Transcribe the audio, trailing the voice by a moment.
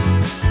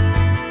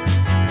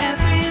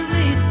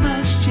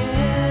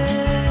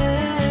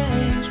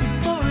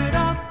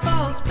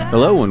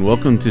Hello and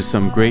welcome to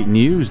some great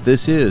news.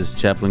 This is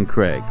Chaplain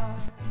Craig.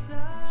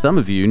 Some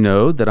of you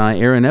know that I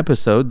air an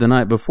episode the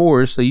night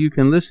before so you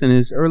can listen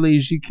as early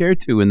as you care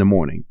to in the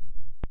morning.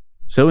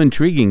 So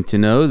intriguing to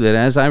know that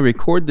as I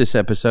record this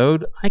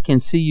episode, I can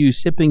see you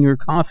sipping your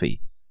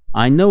coffee.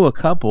 I know a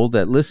couple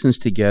that listens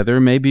together,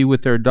 maybe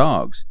with their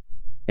dogs.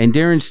 And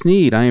Darren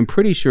Sneed, I am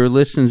pretty sure,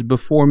 listens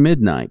before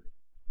midnight.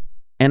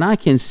 And I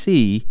can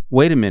see,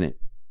 wait a minute,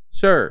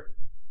 sir,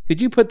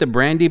 could you put the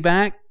brandy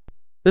back?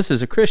 This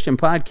is a Christian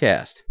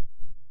podcast.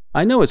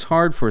 I know it's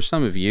hard for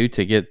some of you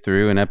to get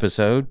through an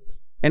episode,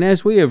 and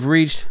as we have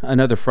reached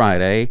another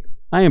Friday,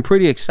 I am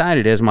pretty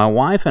excited as my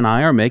wife and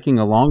I are making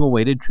a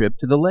long-awaited trip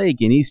to the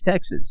lake in East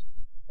Texas,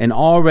 and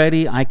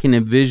already I can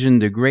envision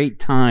the great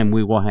time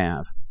we will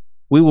have.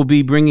 We will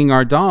be bringing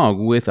our dog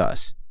with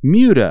us,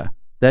 Muta,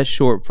 that's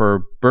short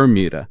for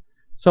Bermuda,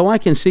 so I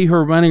can see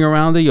her running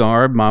around the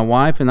yard, my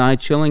wife and I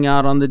chilling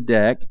out on the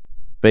deck,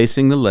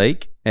 facing the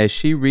lake, as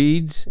she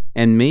reads,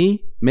 and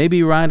me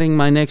maybe writing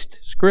my next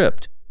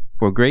script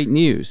for great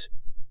news.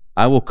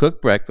 I will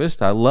cook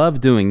breakfast. I love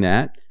doing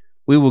that.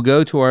 We will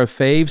go to our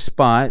fave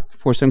spot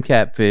for some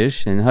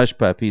catfish and hush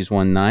puppies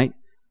one night.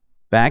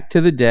 Back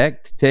to the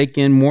deck to take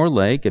in more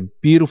lake, a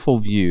beautiful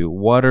view,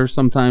 water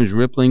sometimes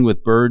rippling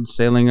with birds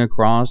sailing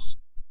across.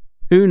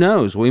 Who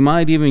knows, we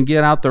might even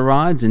get out the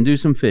rods and do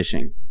some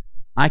fishing.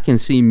 I can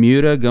see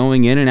Muta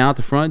going in and out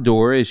the front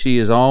door as she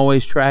is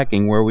always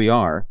tracking where we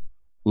are.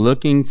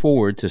 Looking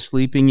forward to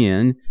sleeping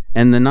in,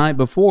 and the night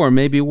before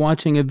maybe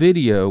watching a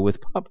video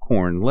with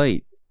popcorn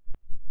late.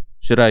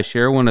 Should I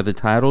share one of the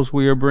titles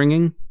we are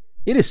bringing?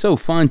 It is so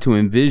fun to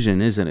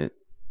envision, isn't it?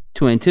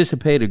 To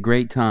anticipate a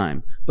great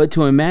time, but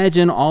to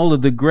imagine all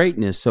of the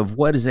greatness of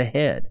what is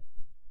ahead.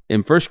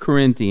 In 1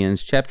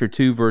 Corinthians chapter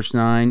 2, verse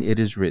 9, it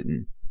is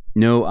written,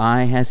 "No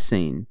eye has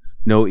seen,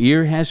 no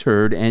ear has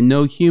heard, and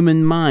no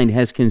human mind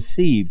has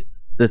conceived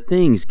the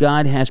things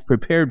God has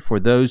prepared for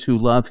those who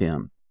love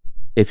Him."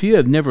 If you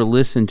have never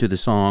listened to the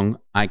song,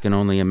 I Can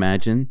Only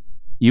Imagine,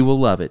 you will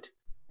love it.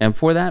 And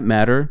for that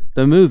matter,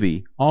 the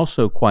movie,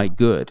 also quite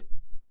good.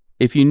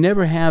 If you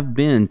never have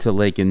been to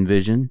Lake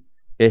Envision,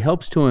 it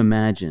helps to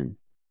imagine,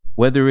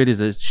 whether it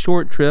is a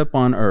short trip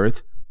on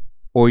earth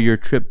or your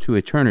trip to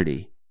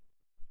eternity.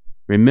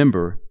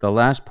 Remember, the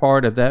last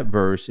part of that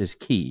verse is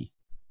key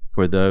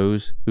for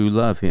those who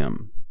love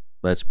Him.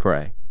 Let's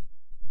pray.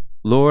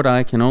 Lord,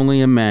 I can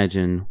only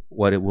imagine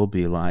what it will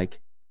be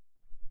like.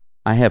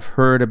 I have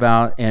heard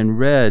about and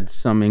read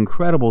some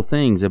incredible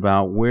things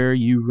about where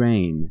you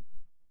reign.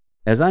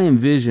 As I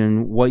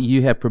envision what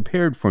you have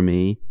prepared for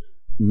me,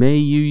 may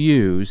you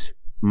use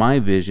my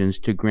visions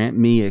to grant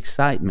me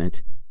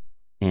excitement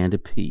and a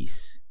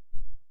peace.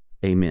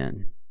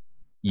 Amen.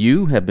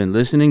 You have been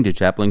listening to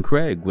Chaplain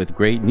Craig with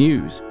great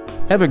news.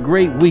 Have a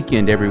great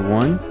weekend,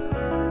 everyone.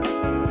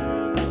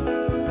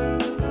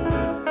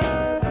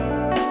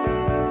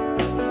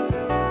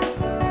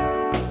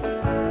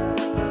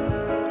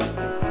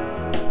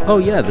 Oh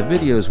yeah, the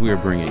videos we are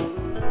bringing.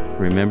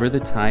 Remember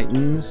the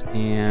Titans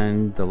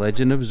and The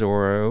Legend of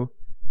Zorro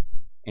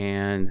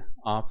and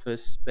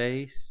Office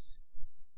Space